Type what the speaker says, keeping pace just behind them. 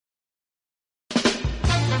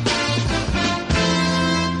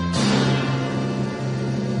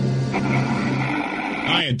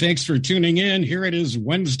Hi, and thanks for tuning in. Here it is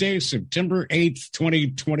Wednesday, September 8th,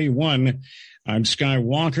 2021. I'm Sky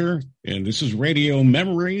Walker, and this is Radio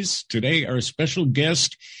Memories. Today, our special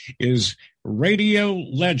guest is radio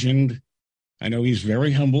legend. I know he's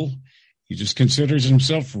very humble. He just considers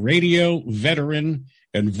himself radio veteran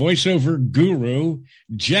and voiceover guru,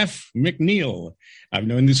 Jeff McNEAL. I've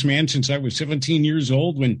known this man since I was 17 years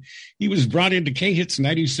old when he was brought into KHTZ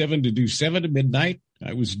 97 to do 7 to midnight.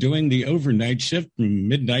 I was doing the overnight shift from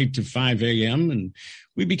midnight to 5 a.m., and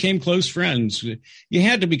we became close friends. You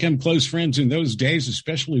had to become close friends in those days,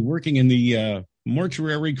 especially working in the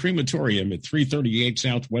mortuary crematorium at 338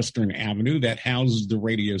 Southwestern Avenue that housed the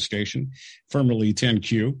radio station, formerly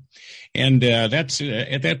 10Q. And that's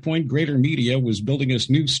at that point, Greater Media was building us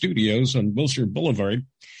new studios on Wilshire Boulevard.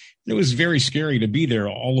 It was very scary to be there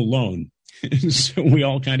all alone. So we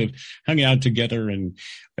all kind of hung out together, and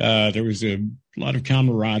there was a lot of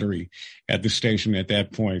camaraderie at the station at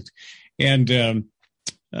that point. And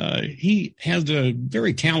he has a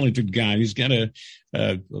very talented guy. He's got a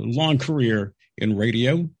long career in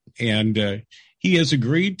radio, and he has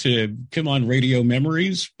agreed to come on Radio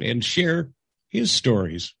Memories and share his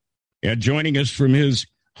stories. And joining us from his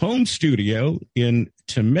home studio in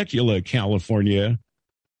Temecula, California,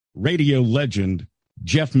 radio legend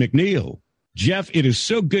Jeff McNEAL. Jeff, it is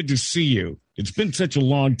so good to see you. It's been such a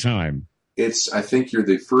long time. I think you're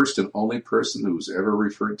the first and only person who's ever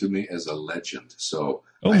referred to me as a legend. So,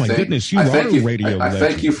 goodness, you are a radio legend. I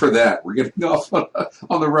thank you for that. We're getting off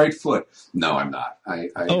on the right foot. No, I'm not.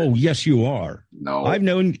 Yes, you are. No, I've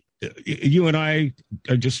known you and I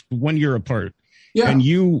are just 1 year apart. Yeah, and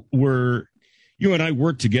you and I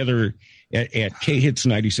worked together at KHTZ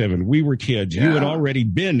 97. We were kids. Yeah. You had already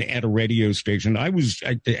been at a radio station. I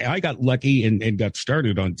got lucky and got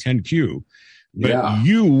started on 10Q. But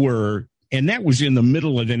you were, and that was in the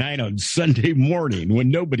middle of the night on Sunday morning when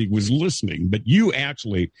nobody was listening. But you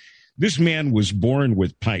actually, this man was born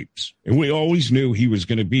with pipes. And we always knew he was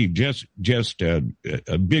going to be just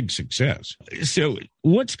a big success. So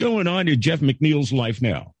what's going on in Jeff McNEAL's life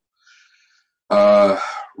now?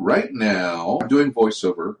 Right now, I'm doing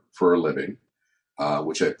voiceover for a living,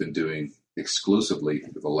 which I've been doing exclusively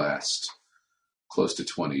for the last close to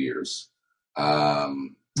 20 years.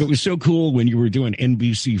 It was so cool when you were doing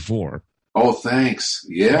NBC4. Oh, thanks.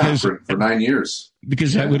 Yeah, for 9 years.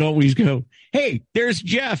 Because I would always go, hey, there's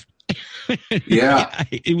Jeff. Yeah.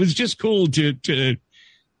 It was just cool to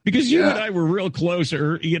because you and I were real close,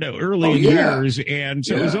 early in years, and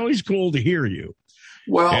so it was always cool to hear you.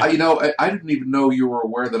 Well, I didn't even know you were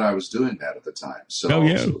aware that I was doing that at the time.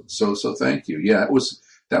 So, so thank you. Yeah,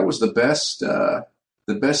 that was the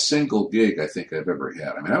best single gig I think I've ever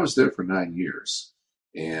had. I mean, I was there for 9 years,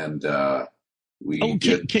 and we.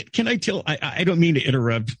 Can I tell? I don't mean to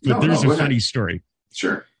interrupt, but there's a funny story.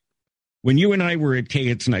 Sure. When you and I were at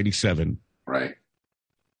KHTZ 97, right,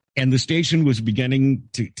 and the station was beginning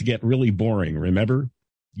to get really boring. Remember,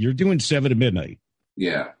 you're doing 7 to midnight.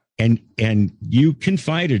 Yeah. And you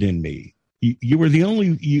confided in me. You were the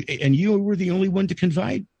only one to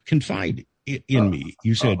confide in me.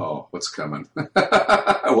 You said, "Oh, what's coming?"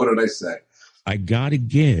 What did I say? I got a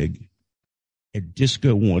gig at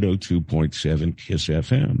Disco 102.7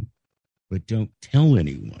 KIIS-FM, but don't tell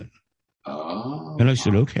anyone. Oh. And I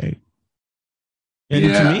said, okay. And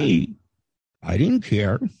to me, I didn't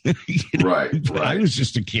care. Right. I was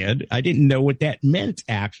just a kid. I didn't know what that meant,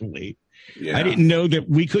 actually. Yeah. I didn't know that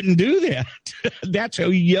we couldn't do that. That's how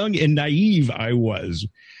young and naive I was.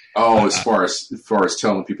 Oh, as far as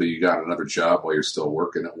telling people you got another job while you're still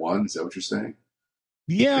working at one, is that what you're saying?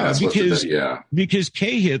 Yeah, because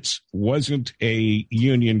KHTZ wasn't a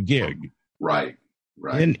union gig. Right.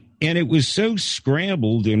 And it was so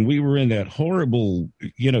scrambled, and we were in that horrible,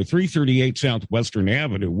 338 Southwestern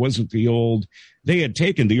Avenue wasn't the old, they had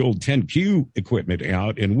taken the old 10Q equipment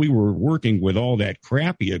out, and we were working with all that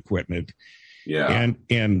crappy equipment. Yeah.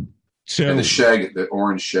 And so. And the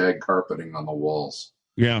orange shag carpeting on the walls.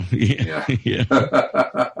 Yeah.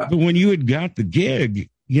 But when you had got the gig,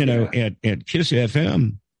 at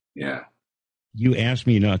KIIS-FM, you asked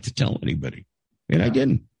me not to tell anybody, and I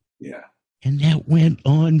didn't. Yeah. And that went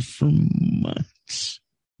on for months.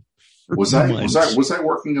 Was I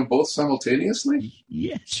working on both simultaneously?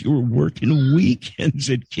 Yes, you were working weekends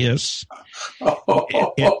at KIIS.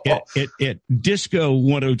 At Disco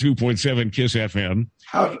 102.7 KIIS-FM.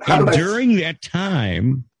 During that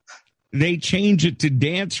time, they changed it to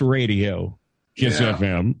dance radio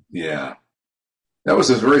KIIS-FM. Yeah. That was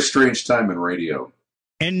a very strange time in radio.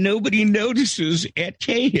 And nobody notices at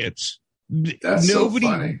KHTZ. That's so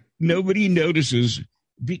funny. Nobody notices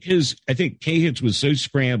because I think KHTZ was so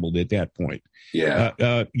scrambled at that point. Yeah.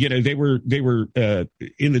 They were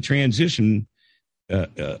in the transition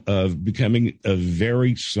of becoming a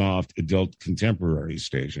very soft adult contemporary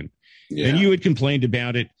station. Yeah. And you had complained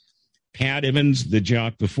about it. Pat Evans, the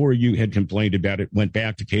jock before you, had complained about it, went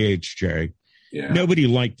back to KHJ. Yeah. Nobody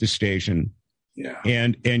liked the station. Yeah.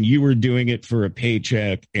 And you were doing it for a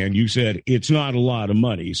paycheck, and you said, it's not a lot of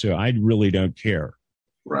money, so I really don't care.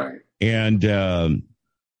 Right. And I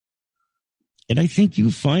think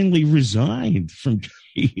you finally resigned from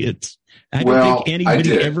KHTZ. I don't think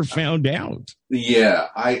anybody ever found out. Yeah,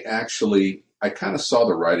 I kind of saw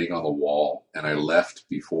the writing on the wall, and I left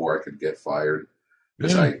before I could get fired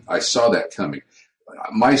because I saw that coming.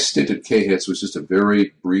 My stint at KHTZ was just a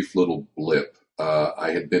very brief little blip.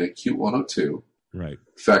 I had been at KUTE 102. Right.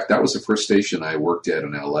 In fact, that was the first station I worked at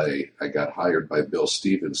in L.A. I got hired by Bill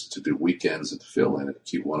Stevens to do weekends and to fill in at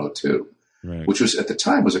KUTE 102. Right. Which was, at the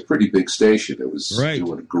time, was a pretty big station. It was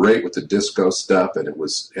doing great with the disco stuff, and it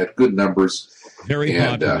had good numbers. Very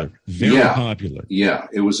popular. Very popular. Yeah,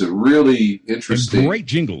 it was a really interesting. And great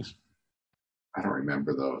jingles. I don't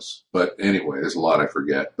remember those. But anyway, there's a lot I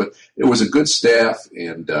forget. But it was a good staff,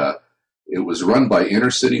 and it was run by Inner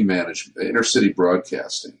City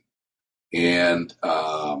Broadcasting. And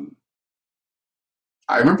I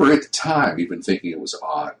remember at the time even thinking it was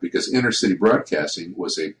odd because Inner City Broadcasting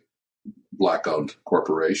was a Black-owned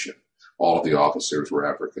corporation. All of the officers were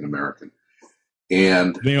African American,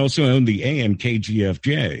 and they also owned the AM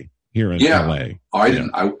KGFJ here in LA. I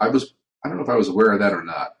don't know if I was aware of that or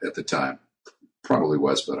not at the time. Probably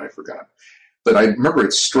was, but I forgot. But I remember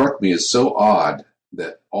it struck me as so odd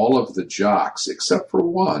that all of the jocks, except for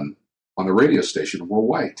one on the radio station, were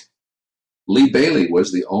white. Lee Bailey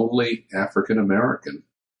was the only African American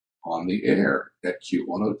on the air at KUTE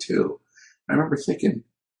 102. I remember thinking.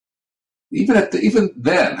 Even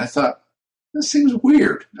then, I thought, this seems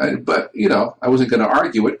weird. But I wasn't going to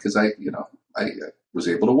argue it because I was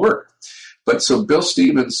able to work. But so Bill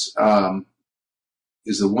Stevens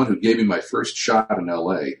is the one who gave me my first shot in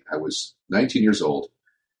L.A. I was 19 years old,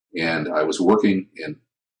 and I was working in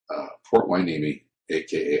Port Hueneme,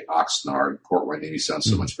 a.k.a. Oxnard. Port Hueneme sounds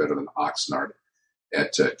so much better than Oxnard,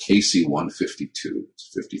 at KC 152. It's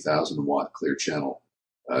 50,000 watt clear channel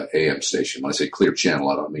AM station. When I say clear channel,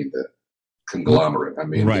 I don't mean the conglomerate. I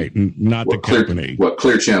mean, not the company. What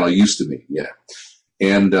Clear Channel used to mean, yeah.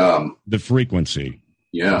 And the frequency,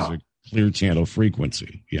 yeah, Clear Channel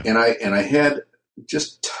frequency, yeah. And I had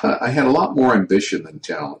I had a lot more ambition than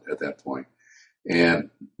talent at that point. And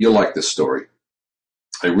you'll like this story.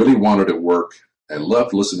 I really wanted to work. I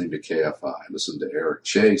loved listening to KFI. I listened to Eric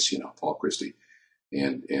Chase, Paul Christie,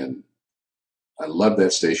 and I loved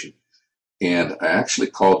that station. And I actually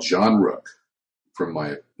called John Rook from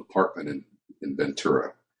my apartment in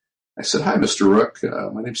Ventura. I said, "Hi, Mr. Rook.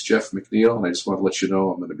 My name's Jeff McNEAL, and I just want to let you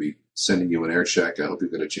know I'm going to be sending you an air check. I hope you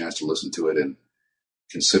get a chance to listen to it and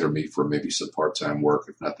consider me for maybe some part-time work,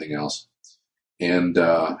 if nothing else." And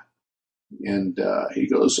he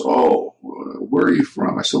goes, "Oh, where are you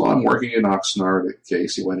from?" I said, "Well, I'm working in Oxnard at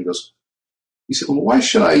KC." He said, "Well, why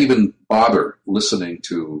should I even bother listening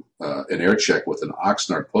to an air check with an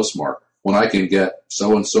Oxnard postmark when I can get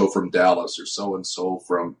so-and-so from Dallas or so-and-so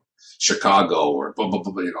from Chicago or blah, blah,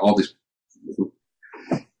 blah, all these."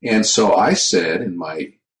 And so I said, in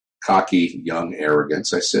my cocky young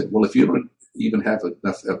arrogance, I said, "Well, if you don't even have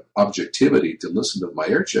enough objectivity to listen to my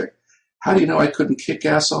air check, how do you know I couldn't kick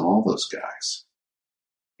ass on all those guys?"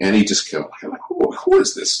 And he just kept like, who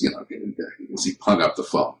is this? As he hung up the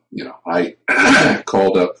phone. I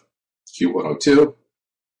called up KUTE 102,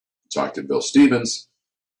 talked to Bill Stevens,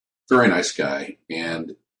 very nice guy,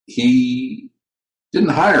 and he didn't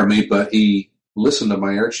hire me, but he listened to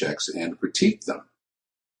my air checks and critiqued them.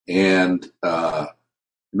 And I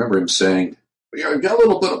remember him saying, "You got a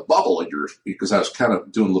little bit of bubble in your," because I was kind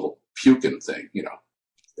of doing a little puking thing,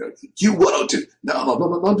 KUTE 102. No,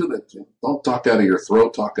 don't do that. Don't talk out of your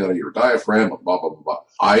throat, talk out of your diaphragm, blah, blah, blah, blah.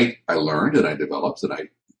 I learned and I developed and I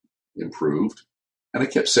improved. And I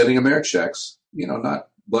kept sending him air checks, not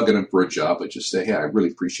bugging him for a job, but just say, "Hey, I really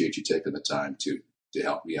appreciate you taking the time to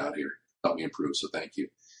help me out here, help me improve, so thank you."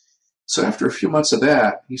 So after a few months of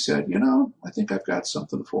that, he said, "I think I've got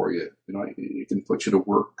something for you. You can put you to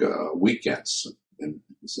work weekends and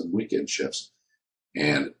some weekend shifts."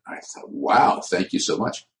 And I thought, wow, thank you so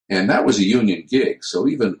much. And that was a union gig. So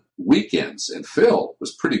even weekends and Phil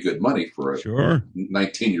was pretty good money for a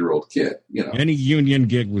 19-year-old kid. Any union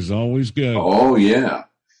gig was always good. Oh, yeah.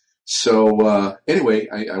 So anyway,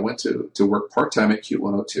 I went to work part-time at KUTE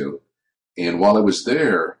 102. And while I was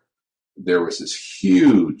there was this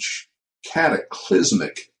huge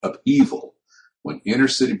cataclysmic upheaval when inner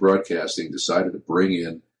city broadcasting decided to bring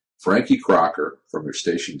in Frankie Crocker from their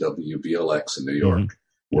station WBLX in New York,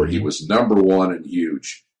 where he was number one and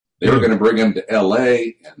huge. They were going to bring him to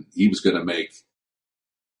LA, and he was going to make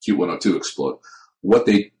Q102 explode. What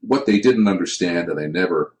they didn't understand, and they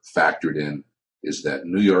never factored in, is that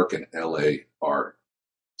New York and LA are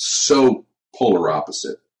so polar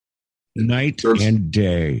opposite. Night and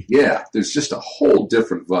day. Yeah, there's just a whole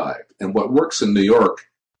different vibe. And what works in New York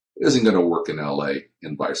isn't going to work in LA,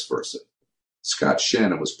 and vice versa. Scott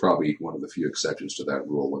Shannon was probably one of the few exceptions to that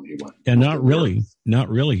rule when he went. And not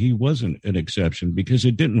really. He wasn't an exception because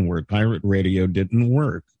it didn't work. Pirate radio didn't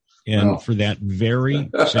work. And for that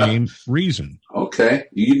very same reason. Okay.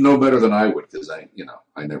 You know better than I would because I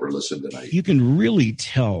never listened and You can really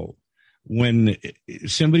tell when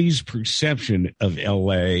somebody's perception of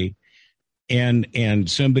LA and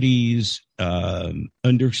somebody's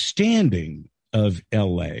understanding of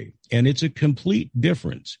LA, and it's a complete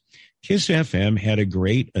difference. KIIS-FM had a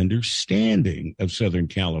great understanding of Southern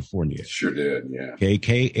California. Sure did, yeah.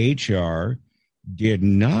 KKHR did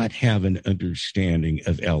not have an understanding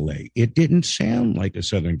of LA. It didn't sound like a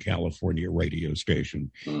Southern California radio station.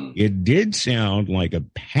 It did sound like a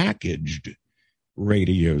packaged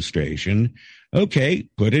radio station. Okay,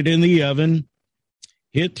 put it in the oven,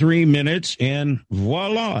 hit 3 minutes, and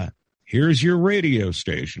voila, here's your radio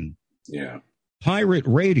station. Yeah. Pirate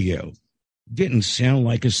radio didn't sound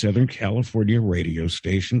like a Southern California radio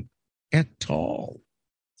station at all.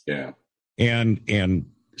 Yeah. And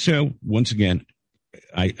so, once again,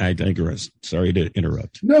 I digress. Sorry to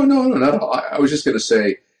interrupt. No, not at all. I was just going to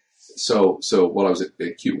say, so while I was at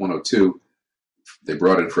Q102, they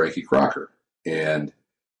brought in Frankie Crocker, and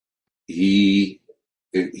he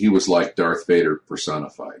was like Darth Vader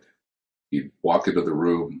personified. He'd walk into the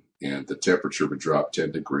room, and the temperature would drop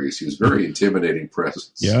 10 degrees. He was a very intimidating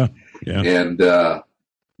presence. Yeah. And I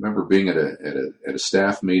remember being at a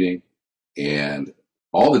staff meeting, and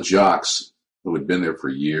all the jocks who had been there for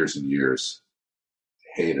years and years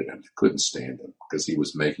hated him, couldn't stand him, because he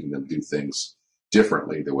was making them do things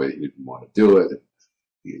differently the way he didn't want to do it.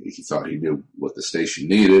 He thought he knew what the station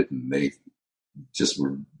needed, and they just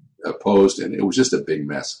were opposed, and it was just a big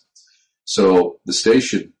mess. So the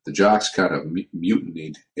jocks kind of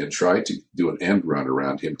mutinied and tried to do an end run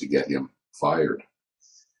around him to get him fired.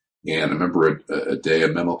 And I remember a day a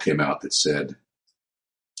memo came out that said,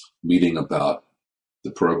 meeting about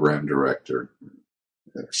the program director,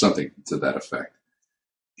 or something to that effect.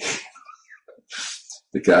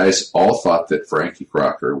 The guys all thought that Frankie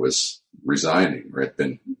Crocker was resigning or had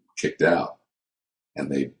been kicked out.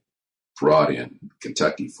 And they brought in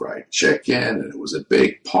Kentucky Fried Chicken, and it was a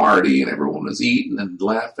big party, and everyone was eating and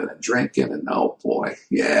laughing and drinking, and oh boy,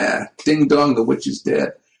 yeah, ding dong, the witch is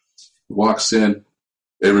dead. Walks in,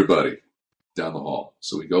 everybody down the hall.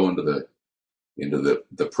 So we go into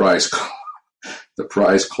the prize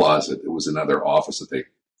closet. It was another office that they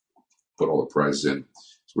put all the prizes in.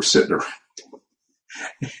 So we're sitting around,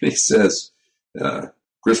 and he says,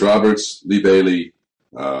 Chris Roberts, Lee Bailey,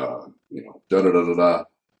 da-da-da-da-da,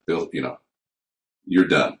 Bill, you're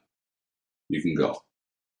done. You can go.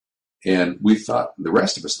 And we thought, the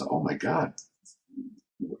rest of us thought, oh my God,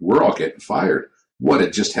 we're all getting fired. What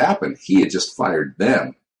had just happened? He had just fired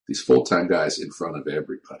them, these full-time guys, in front of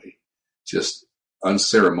everybody. Just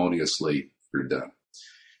unceremoniously, you're done.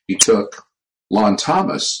 He took Lon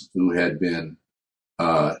Thomas, who had been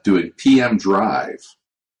doing PM Drive,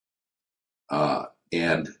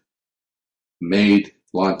 and made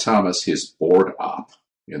Lon Thomas his board op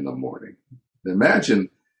in the morning. Imagine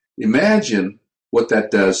what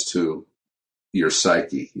that does to your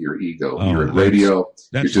psyche, your ego. You're at radio,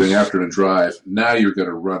 you're doing afternoon drive. Now you're going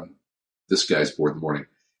to run this guy's board in the morning.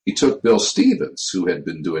 He took Bill Stevens, who had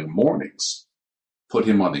been doing mornings, put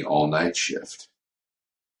him on the all-night shift.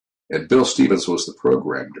 And Bill Stevens was the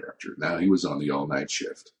program director. Now he was on the all-night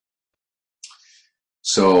shift.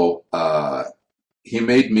 So he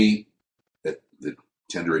made me, at the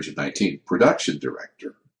tender age of 19, production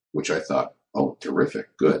director, which I thought, oh,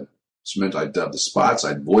 terrific, good. This meant I'd dub the spots,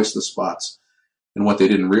 I'd voice the spots. And what they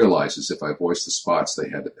didn't realize is if I voiced the spots, they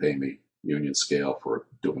had to pay me union scale for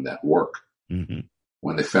doing that work. Mm-hmm.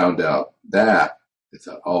 When they found out that, they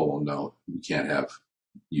thought, oh, well, no, we can't have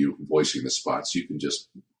you voicing the spots. You can just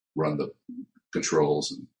run the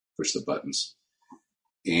controls and push the buttons.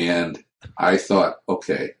 And I thought,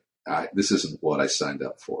 okay, this isn't what I signed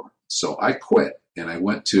up for. So I quit, and I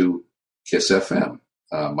went to KIIS-FM.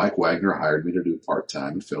 Mike Wagner hired me to do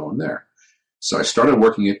part-time and fill in there. So I started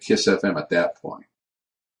working at KIIS-FM at that point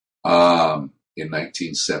in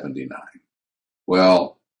 1979.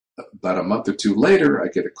 Well, about a month or two later, I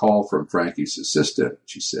get a call from Frankie's assistant.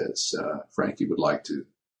 She says, Frankie would like to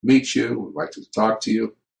meet you, would like to talk to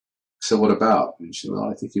you. So what about? And she said, well,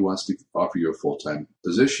 I think he wants to offer you a full-time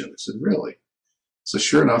position. I said, really? So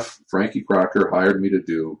sure enough, Frankie Crocker hired me to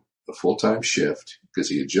do a full-time shift because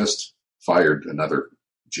he had just fired another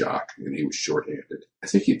jock and he was shorthanded. I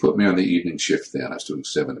think he put me on the evening shift then. I was doing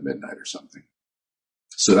 7 to midnight or something.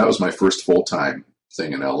 So that was my first full-time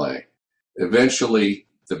thing in L.A. Eventually,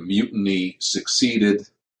 the mutiny succeeded.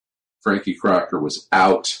 Frankie Crocker was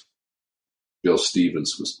out. Bill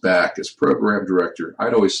Stevens was back as program director.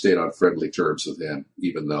 I'd always stayed on friendly terms with him,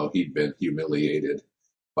 even though he'd been humiliated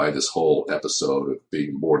by this whole episode of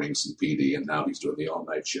being mornings and PD, and now he's doing the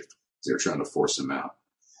all-night shift. They were trying to force him out.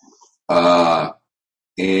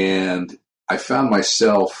 And I found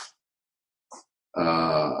myself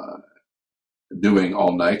doing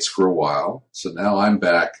all nights for a while. So now I'm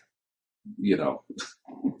back,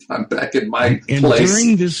 I'm back in my and place.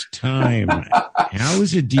 During this time, how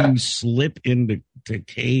is it do you slip into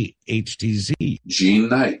KHTZ? Gene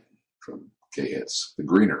Knight from KHTZ, the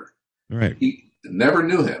greener. Right. He never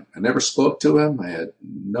knew him. I never spoke to him. I had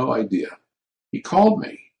no idea. He called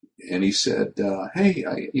me and he said, hey,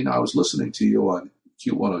 I was listening to you on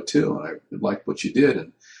Q102 and I liked what you did.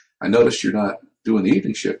 And I noticed you're not doing the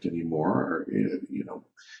evening shift anymore. Or,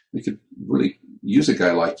 we could really use a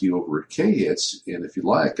guy like you over at KHTZ. And if you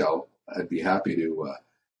like, I'd be happy to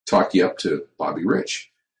talk you up to Bobby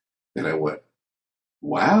Rich. And I went,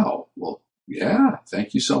 wow, well, yeah,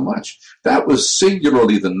 thank you so much. That was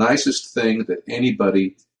singularly the nicest thing that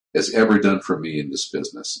anybody has ever done for me in this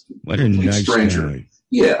business. What a nice stranger. Guy.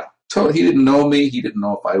 Yeah, totally. He didn't know me. He didn't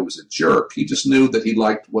know if I was a jerk. He just knew that he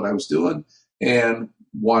liked what I was doing and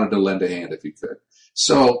wanted to lend a hand if he could.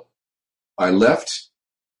 So I left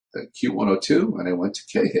Q102 and I went to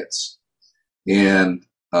KHTZ and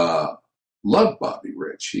loved Bobby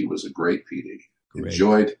Rich. He was a great PD. Great.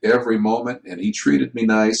 Enjoyed every moment, and he treated me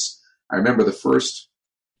nice. I remember the first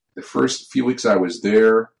few weeks I was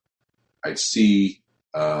there, I'd see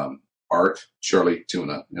Art, Charlie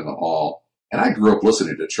Tuna in the hall, and I grew up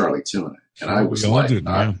listening to Charlie Tuna, and I was like,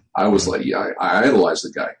 I idolized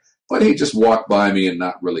the guy, but he just walked by me and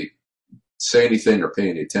not really say anything or pay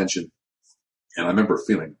any attention, and I remember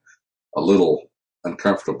feeling a little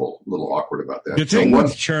uncomfortable, a little awkward about that. The thing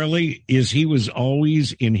with Charlie is he was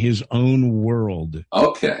always in his own world.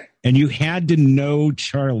 Okay. And you had to know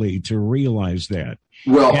Charlie to realize that.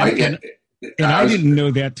 Well, I didn't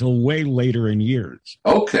know that till way later in years.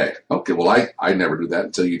 Okay. Well, I never knew that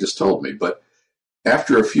until you just told me. But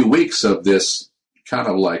after a few weeks of this kind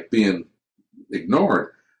of like being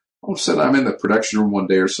ignored, all of a sudden I'm in the production room one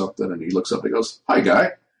day or something, and he looks up and he goes, "Hi,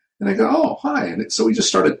 guy." And I go, "Oh, hi." And so we just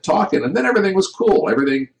started talking, and then everything was cool.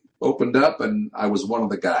 Everything opened up, and I was one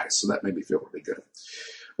of the guys. So that made me feel really good.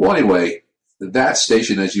 Well, anyway, that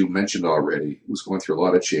station, as you mentioned already, was going through a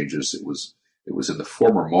lot of changes. It was in the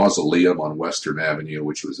former mausoleum on Western Avenue,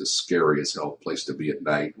 which was a scary as hell place to be at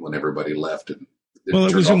night when everybody left. And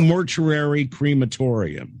it was a mortuary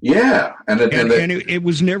crematorium. Yeah. And it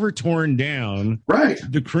was never torn down. Right.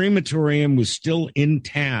 The crematorium was still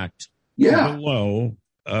intact. Yeah. Below.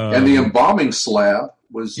 And the embalming slab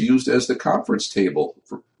was used as the conference table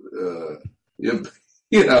for,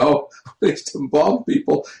 place to embalm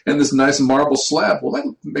people, and this nice marble slab. Well,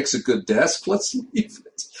 that makes a good desk. Let's leave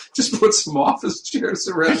it. Just put some office chairs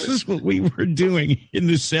around. This is what we were doing in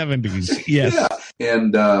the 70s. Yes.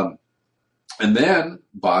 Yeah. And then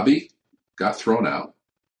Bobby got thrown out,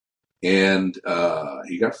 and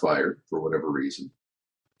he got fired for whatever reason.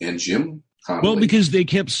 And Jim Connolly. Well, because they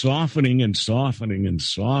kept softening and softening and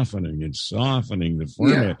softening and softening the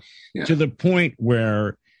format to the point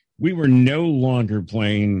where we were no longer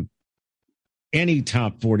playing any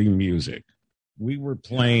top 40 music. We were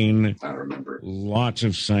playing I remember lots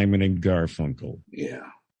of Simon and Garfunkel. Yeah.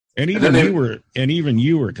 And even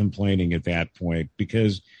you were complaining at that point,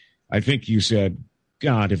 because I think you said,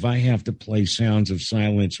 God, if I have to play Sounds of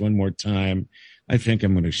Silence one more time, I think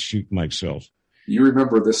I'm going to shoot myself. You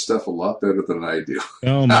remember this stuff a lot better than I do.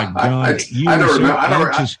 Oh, my God.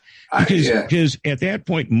 Because at that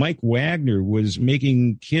point, Mike Wagner was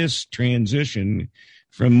making KIIS transition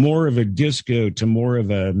from more of a disco to more of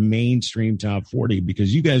a mainstream top 40,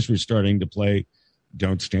 because you guys were starting to play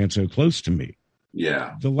Don't Stand So Close to Me.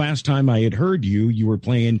 Yeah. The last time I had heard you were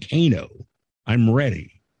playing Kano, I'm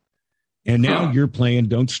Ready. And now you're playing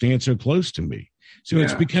Don't Stand So Close to Me. So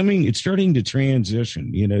it's starting to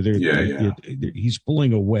transition. He's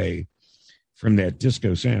pulling away from that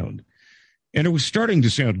disco sound. And it was starting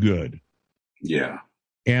to sound good. Yeah.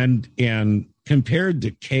 And compared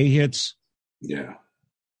to KHTZ,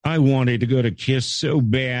 I wanted to go to KIIS so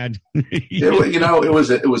bad.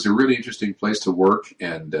 It was a really interesting place to work,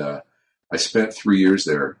 and I spent 3 years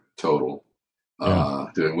there total,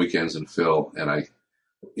 doing weekends and fill. And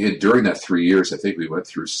during that 3 years, I think we went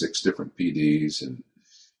through 6 different PDs and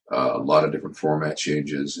a lot of different format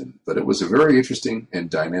changes. But it was a very interesting and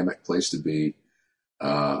dynamic place to be.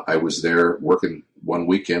 I was there working one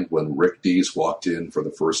weekend when Rick Dees walked in for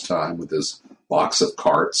the first time with his box of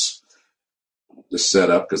carts to set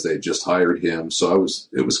up because they had just hired him. So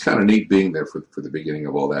it was kind of neat being there for the beginning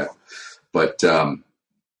of all that. But so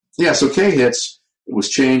KHTZ was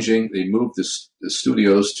changing. They moved the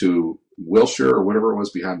studios to Wilshire or whatever it was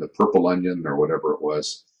behind the Purple Onion or whatever it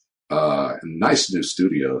was. Nice new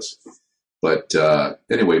studios. But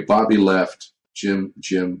anyway, Bobby left. Jim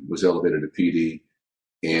was elevated to PD.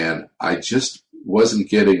 And I just wasn't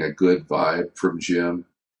getting a good vibe from Jim.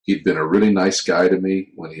 He'd been a really nice guy to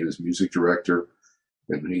me when he was music director.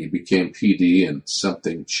 And he became PD and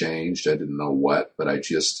something changed. I didn't know what, but I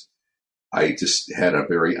just had a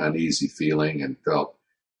very uneasy feeling and felt,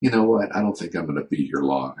 you know what, I don't think I'm going to be here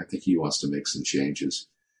long. I think he wants to make some changes.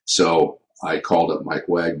 So I called up Mike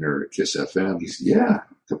Wagner at KIIS-FM. He said, yeah,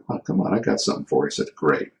 come on, I got something for you. I said,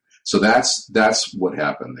 great. So that's what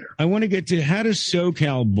happened there. I want to get to how does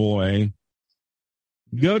SoCal boy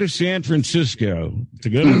go to San Francisco to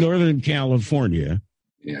go to Northern California,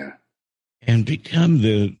 and become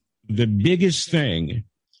the biggest thing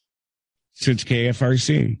since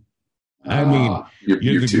KFRC. I mean,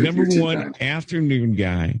 you're the number one afternoon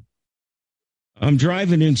guy. I'm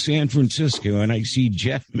driving in San Francisco and I see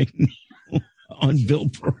Jeff McNEAL on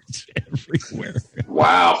billboards everywhere.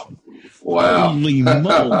 Wow. Holy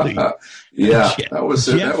moly. Yeah, Jeff, that was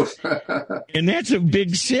and that's a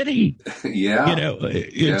big city. Yeah.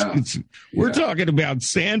 We're talking about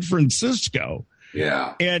San Francisco.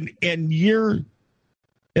 Yeah. And you're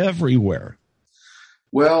everywhere.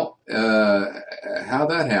 Well, how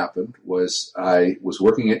that happened was I was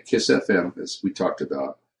working at KIIS-FM, as we talked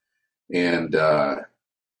about, and I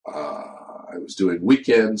was doing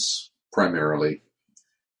weekends primarily.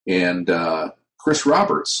 And Chris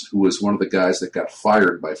Roberts, who was one of the guys that got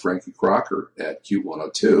fired by Frankie Crocker at KUTE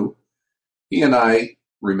 102, he and I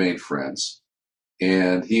remained friends.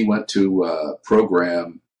 And he went to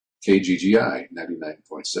program KGGI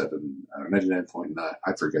 99.7 or 99.9.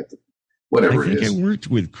 I forget whatever it is. I worked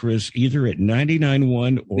with Chris either at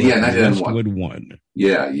 99.1 or 99.1.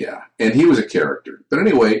 Yeah. And he was a character. But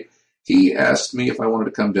anyway, he asked me if I wanted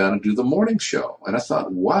to come down and do the morning show. And I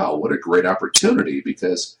thought, wow, what a great opportunity,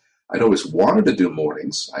 because I'd always wanted to do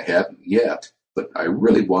mornings. I hadn't yet, but I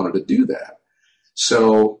really wanted to do that.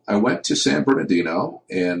 So I went to San Bernardino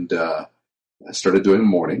and I started doing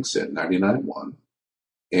mornings at 99.1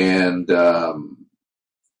 and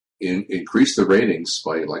increased the ratings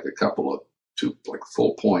by like a couple of 2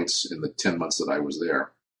 full points in the 10 months that I was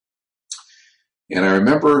there. And I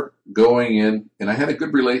remember going in, and I had a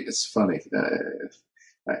good It's funny.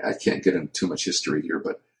 I can't get into too much history here,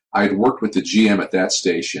 but I'd worked with the GM at that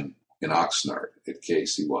station in Oxnard at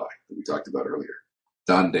KCY that we talked about earlier,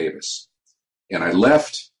 Don Davis. And I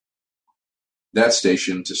left that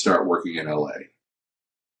station to start working in LA.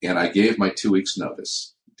 And I gave my 2 weeks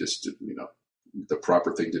notice, just to, the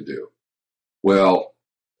proper thing to do. Well,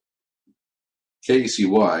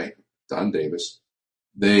 KCY, Don Davis,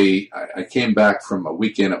 I came back from a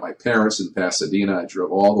weekend at my parents in Pasadena. I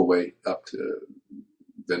drove all the way up to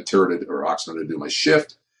Ventura or Oxnard to do my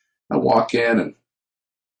shift. I walk in and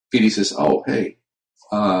PD says, "Oh, hey,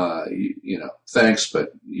 thanks,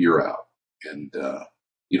 but you're out, and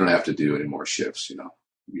you don't have to do any more shifts.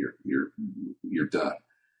 You're done."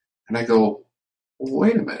 And I go, well,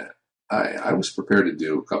 "Wait a minute. I was prepared to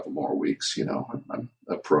do a couple more weeks. I'm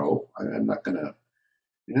a pro. I'm not gonna."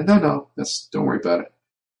 No, don't worry about it.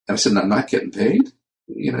 And I said, "I'm not getting paid."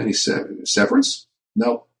 And he said, "Severance?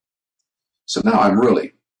 No." So now I'm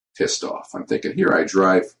really pissed off. I'm thinking, here I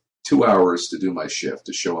drive 2 hours to do my shift,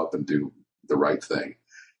 to show up and do the right thing.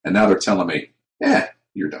 And now they're telling me,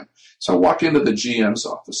 you're done. So I walk into the GM's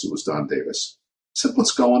office, it was Don Davis. I said,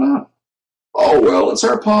 "What's going on?" "Oh, well, it's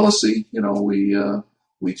our policy.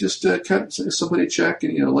 We just cut somebody a check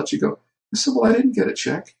and, let you go." I said, "Well, I didn't get a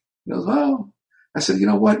check." He goes, "Oh." I said, "You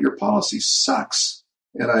know what? Your policy sucks."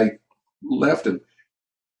 And I left, and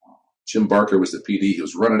Jim Barker was the PD. He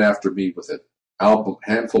was running after me with an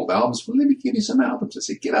handful of albums. "Well, let me give you some albums." I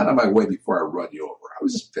said, "Get out of my way before I run you over." I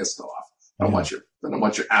was just pissed off. I don't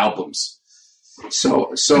want your albums.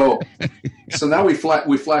 So now we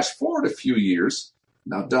flash forward a few years.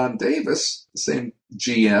 Now Don Davis, the same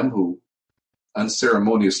GM who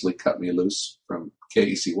unceremoniously cut me loose from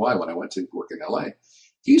KECY when I went to work in LA,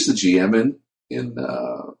 He's the GM in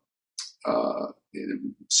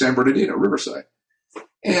San Bernardino, Riverside.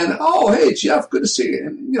 And, oh, hey, Jeff, good to see you.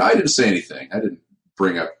 And, I didn't say anything. I didn't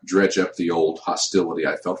dredge up the old hostility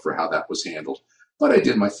I felt for how that was handled. But I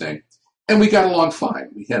did my thing. And we got along fine.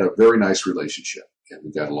 We had a very nice relationship, and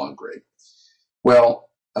we got along great. Well,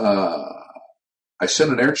 I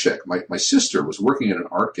sent an air check. My sister was working in an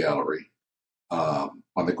art gallery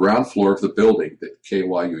on the ground floor of the building that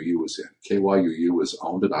KYUU was in. KYUU was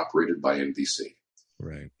owned and operated by NBC.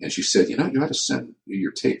 Right. And she said, you ought to send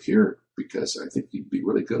your tape here because I think you'd be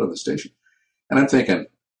really good on the station. And I'm thinking,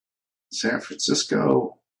 San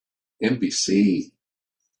Francisco, NBC,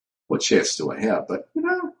 what chance do I have? But,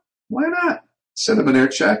 why not? Send them an air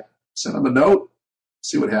check, send them a note,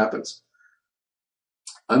 see what happens.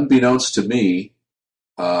 Unbeknownst to me,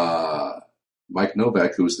 Mike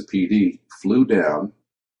Novak, who was the PD, flew down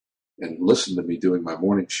and listened to me doing my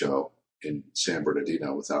morning show in San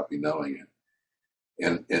Bernardino without me knowing it.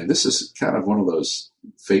 And this is kind of one of those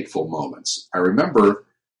fateful moments. I remember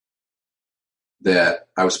that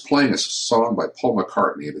I was playing a song by Paul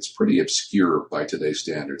McCartney that's pretty obscure by today's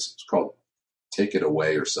standards. It's called Take It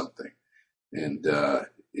Away or something. And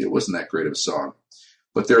it wasn't that great of a song.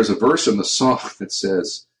 But there's a verse in the song that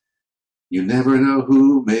says, you never know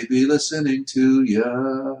who may be listening to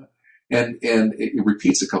you. And it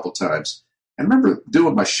repeats a couple times. I remember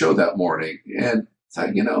doing my show that morning and thought,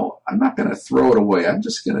 I'm not going to throw it away. I'm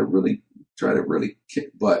just going to really try to really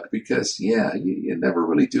kick butt because, you never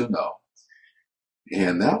really do know.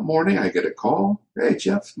 And that morning I get a call. Hey,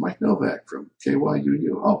 Jeff, Mike Novak from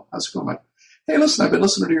KYUU. Oh, how's it going, Mike? Hey, listen, I've been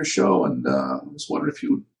listening to your show and I was wondering if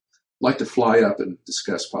you would like to fly up and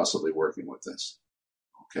discuss possibly working with us.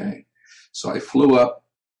 Okay. So I flew up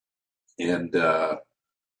and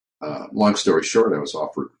long story short, I was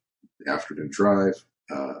offered the afternoon drive.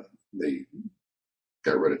 They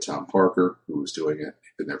got rid of Tom Parker, who was doing it.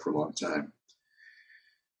 He'd been there for a long time.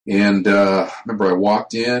 And remember I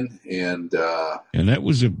walked in and that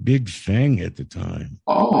was a big thing at the time.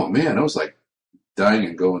 Oh, man, I was like dying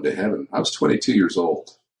and going to heaven. I was 22 years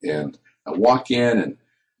old. And I walk in and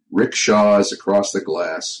Rick Shaw is across the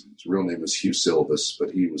glass. His real name was Hugh Silvis,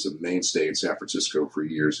 but he was a mainstay in San Francisco for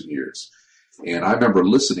years and years. And I remember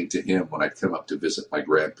listening to him when I'd come up to visit my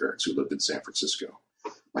grandparents who lived in San Francisco.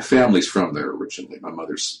 My family's from there originally, my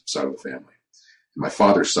mother's side of the family. And my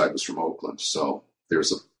father's side was from Oakland. So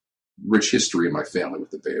there's a rich history in my family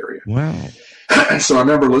with the Bay Area. Wow. And so I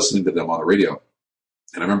remember listening to them on the radio.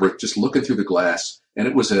 And I remember just looking through the glass. And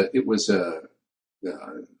it was not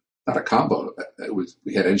a combo.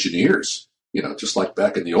 We had engineers, just like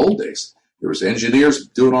back in the old days. There was engineers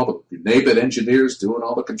doing all the NABIT engineers doing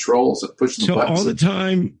all the controls and pushing the buttons. So all the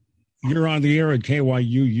time you're on the air at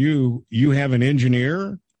KYUU, you have an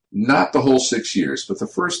engineer? Not the whole 6 years, but the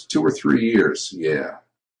first 2 or 3 years, yeah.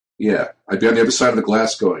 Yeah, I'd be on the other side of the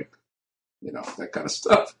glass going, that kind of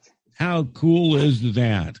stuff. How cool is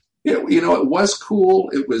that? It was cool.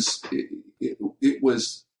 It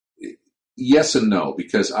was yes and no,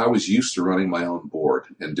 because I was used to running my own board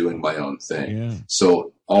and doing my own thing. Yeah.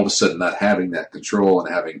 So all of a sudden not having that control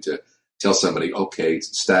and having to tell somebody, okay,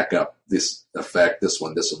 stack up this effect, this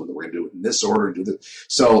one, we're going to do it in this order and do this.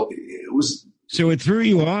 So it was... So it threw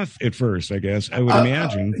you off at first, I guess, I would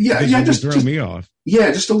imagine. Just throw me off. Yeah,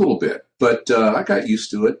 just a little bit. But I got used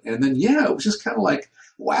to it. And then, it was just kind of like,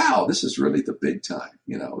 wow, this is really the big time.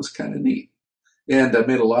 It was kind of neat. And I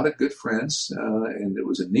made a lot of good friends, and it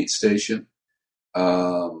was a neat station.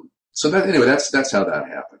 So that's how that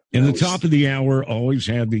happened. And the top of the hour always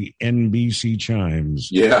had the NBC chimes.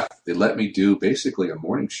 Yeah, they let me do basically a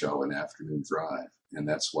morning show and afternoon drive. And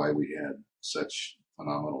that's why we had such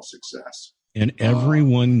phenomenal success. And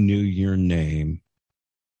everyone knew your name.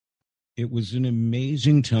 It was an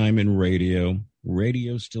amazing time in radio.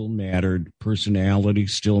 Radio still mattered. Personality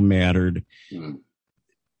still mattered. Mm.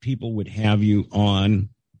 People would have you on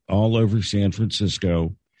all over San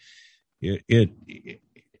Francisco.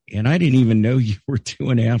 And I didn't even know you were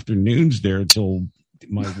doing afternoons there until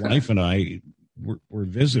my wife and I were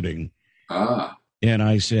visiting. And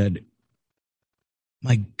I said,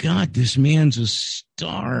 my God, this man's a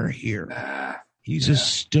star here. He's a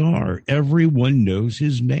star. Everyone knows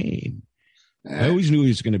his name. I always knew he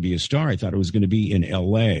was going to be a star. I thought it was going to be in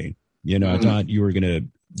L.A. I thought you were going to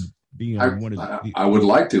be on one of the... I would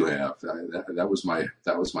like to have. That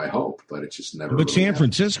was my hope, but it just never. But really San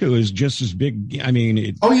Francisco is just as big. I mean,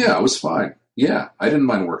 it was fine. Yeah, I didn't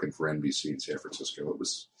mind working for NBC in San Francisco.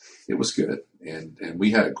 It was good, and we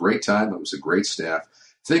had a great time. It was a great staff.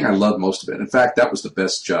 The thing I loved most of it. In fact, that was the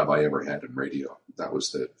best job I ever had in radio. That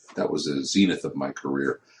was the zenith of my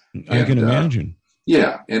career. I can imagine.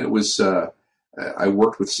 Yeah, and it was, I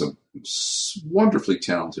worked with some wonderfully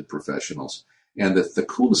talented professionals. And the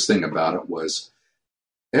coolest thing about it was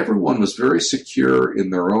everyone was very secure in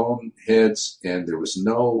their own heads, and there was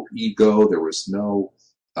no ego, there was no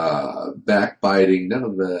backbiting, none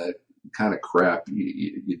of the kind of crap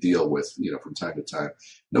you deal with, from time to time.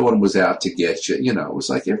 No one was out to get you. It was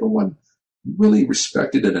like everyone really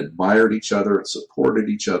respected and admired each other and supported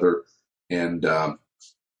each other. And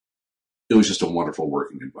it was just a wonderful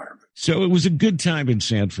working environment. So it was a good time in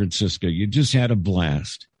San Francisco. You just had a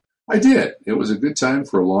blast. I did. It was a good time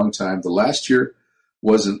for a long time. The last year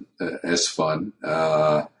wasn't as fun,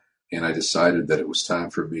 and I decided that it was time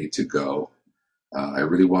for me to go. I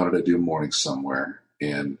really wanted to do mornings somewhere,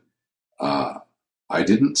 and I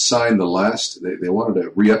didn't sign the last. They wanted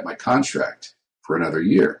to re-up my contract for another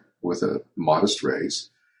year with a modest raise,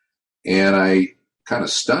 and I kind of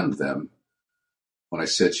stunned them when I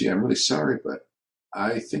said, gee, I'm really sorry, but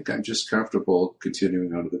I think I'm just comfortable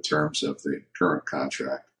continuing under the terms of the current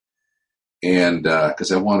contract. And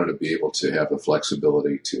because I wanted to be able to have the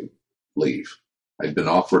flexibility to leave. I'd been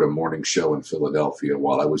offered a morning show in Philadelphia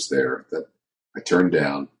while I was there that I turned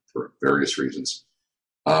down for various reasons.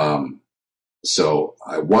 So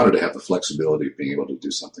I wanted to have the flexibility of being able to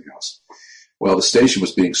do something else. Well, the station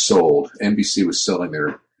was being sold. NBC was selling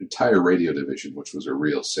their entire radio division, which was a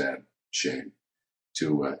real sad shame,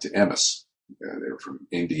 to Emmis. They were from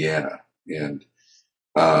Indiana. And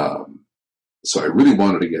so I really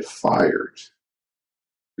wanted to get fired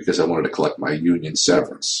because I wanted to collect my union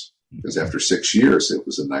severance, because after 6 years, it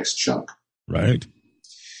was a nice chunk. Right.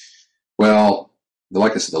 Well,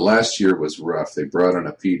 like I said, the last year was rough. They brought in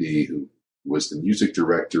a PD who was the music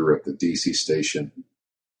director of the DC station.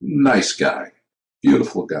 Nice guy,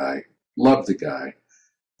 beautiful guy, loved the guy,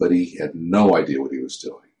 but he had no idea what he was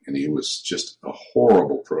doing. And he was just a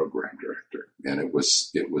horrible program director. And it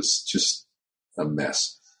was just a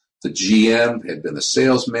mess. The GM had been the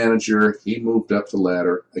sales manager. He moved up the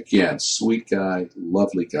ladder. Again, sweet guy,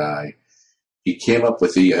 lovely guy. He came up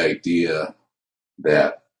with the idea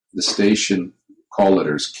that the station call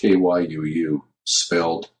letters KYUU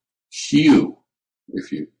spelled Q,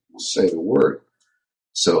 if you say the word.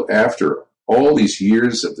 So after all these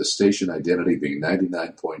years of the station identity being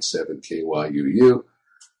 99.7 KYUU,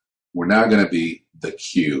 we're now going to be the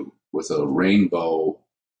Q with a rainbow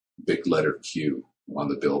big letter Q on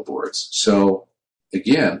the billboards. So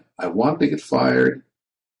again, I wanted to get fired,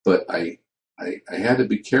 but I had to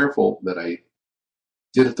be careful that I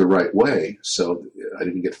did it the right way so I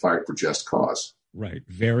didn't get fired for just cause. Right.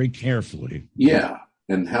 Very carefully. Yeah.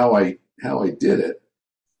 And how I did it,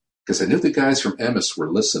 because I knew the guys from Emmis were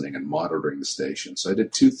listening and monitoring the station. So I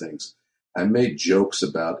did two things. I made jokes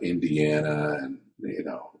about Indiana and,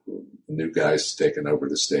 the new guys taking over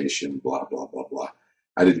the station, blah, blah, blah, blah.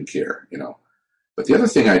 I didn't care, But the other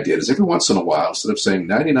thing I did is every once in a while, instead of saying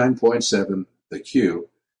 99.7, the Q,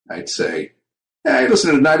 I'd say, hey,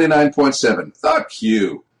 listen to 99.7, the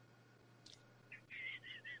Q.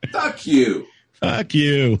 The Q. Fuck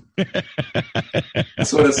you.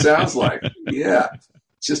 That's what it sounds like. Yeah.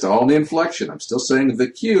 It's just all in the inflection. I'm still saying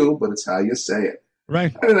the Q, but it's how you say it.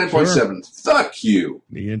 Right. 99.7, sure. The Q.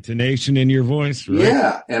 The intonation in your voice, right?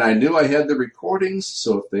 Yeah. And I knew I had the recordings,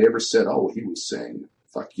 so if they ever said, oh, he was saying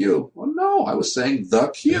fuck you. Well, no, I was saying the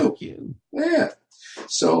Q. Thank you. Yeah.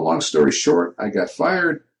 So long story short, I got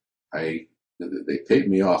fired. They paid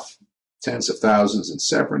me off tens of thousands in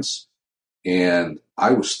severance. And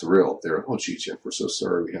I was thrilled. They were, oh, gee, Jeff, we're so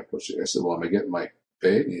sorry we have to push it. I said, well, am I getting my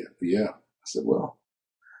pay? Yeah. I said, well,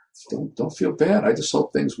 don't feel bad. I just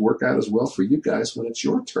hope things work out as well for you guys when it's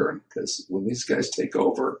your turn. Because when these guys take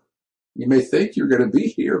over, you may think you're going to be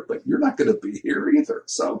here, but you're not going to be here either.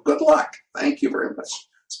 So good luck. Thank you very much.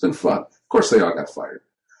 It's been fun. Of course, they all got fired.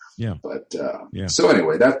 Yeah. But So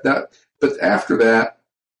anyway, but after that,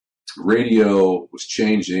 radio was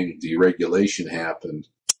changing. Deregulation happened.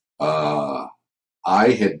 I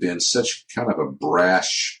had been such kind of a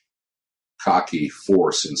brash, cocky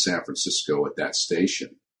force in San Francisco at that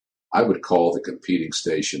station. I would call the competing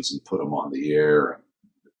stations and put them on the air and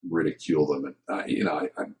ridicule them. And, I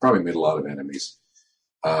probably made a lot of enemies.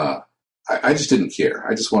 I just didn't care.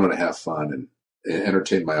 I just wanted to have fun and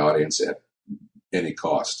entertain my audience at any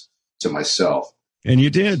cost to myself. And you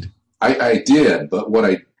did. I did. But what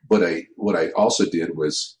I also did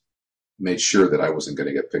was made sure that I wasn't going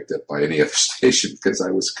to get picked up by any other station, because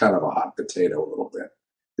I was kind of a hot potato a little bit,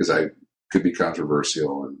 because I could be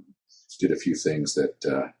controversial and did a few things that,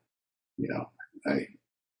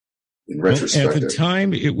 in retrospect. At the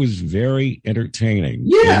time, it was very entertaining.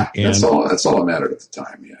 Yeah, and that's all that mattered at the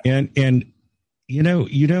time. Yeah. And You know,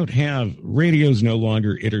 you don't have radio's no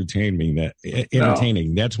longer entertaining. No.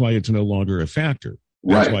 That's why it's no longer a factor.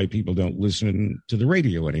 That's why people don't listen to the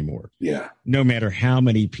radio anymore. Yeah. No matter how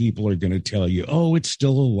many people are going to tell you, "Oh, it's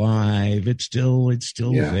still alive. It's still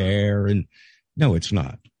there." And no, it's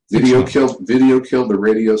not. Video killed the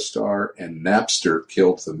radio star, and Napster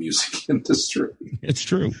killed the music industry. It's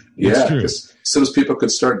true. Yeah. As soon as people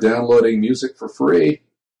could start downloading music for free,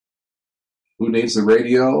 who needs the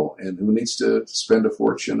radio and who needs to spend a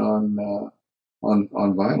fortune on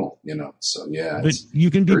vinyl, you know? So, yeah. But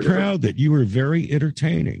you can be proud that you were very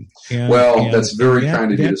entertaining. And that's very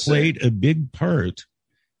kind of you to say. That played a big part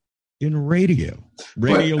in radio.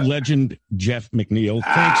 Legend Jeff McNEAL,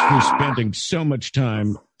 thanks for spending so much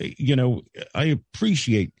time. You know, I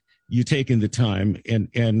appreciate you taking the time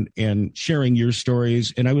and sharing your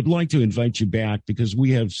stories. And I would like to invite you back because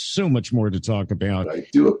we have so much more to talk about. I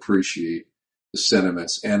do appreciate the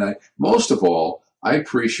sentiments. And most of all, I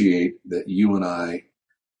appreciate that you and I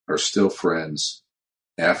are still friends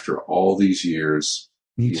after all these years.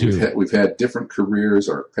 Me too. We've had different careers.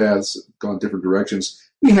 Our paths have gone different directions.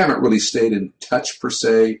 We haven't really stayed in touch per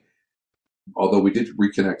se, although we did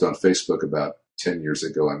reconnect on Facebook about 10 years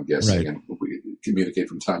ago, I'm guessing, and we communicate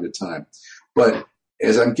from time to time. But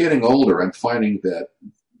as I'm getting older, I'm finding that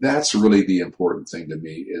that's really the important thing to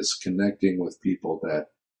me, is connecting with people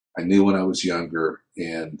that I knew when I was younger,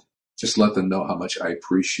 and just let them know how much I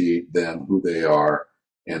appreciate them, who they are,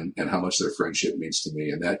 and how much their friendship means to me.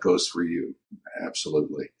 And that goes for you.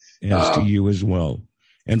 Absolutely. As to you as well.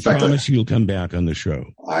 And promise you'll come back on the show.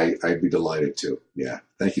 I'd be delighted to. Yeah.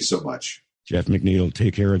 Thank you so much. Jeff McNEAL,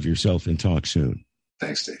 take care of yourself and talk soon.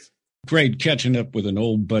 Thanks, Dave. Great catching up with an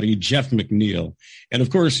old buddy, Jeff McNEAL. And of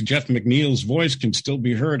course, Jeff McNeil's voice can still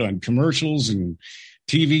be heard on commercials and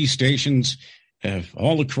TV stations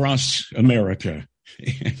all across America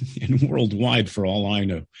and worldwide, for all I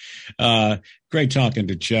know. Great talking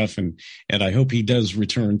to Jeff, and I hope he does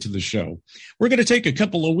return to the show. We're going to take a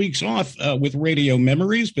couple of weeks off with Radio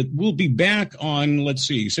Memories, but we'll be back on,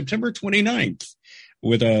 September 29th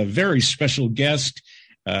with a very special guest,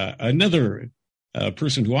 another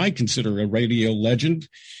person who I consider a radio legend,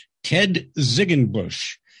 Ted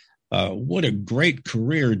Ziegenbusch. What a great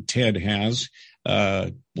career Ted has.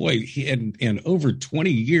 He had over 20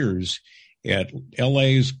 years at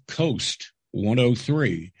LA's Coast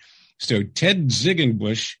 103. So Ted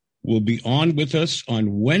Ziegenbusch will be on with us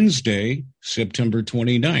on Wednesday, September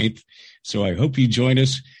 29th. So I hope you join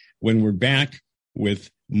us when we're back with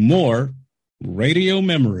more Radio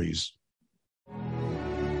Memories.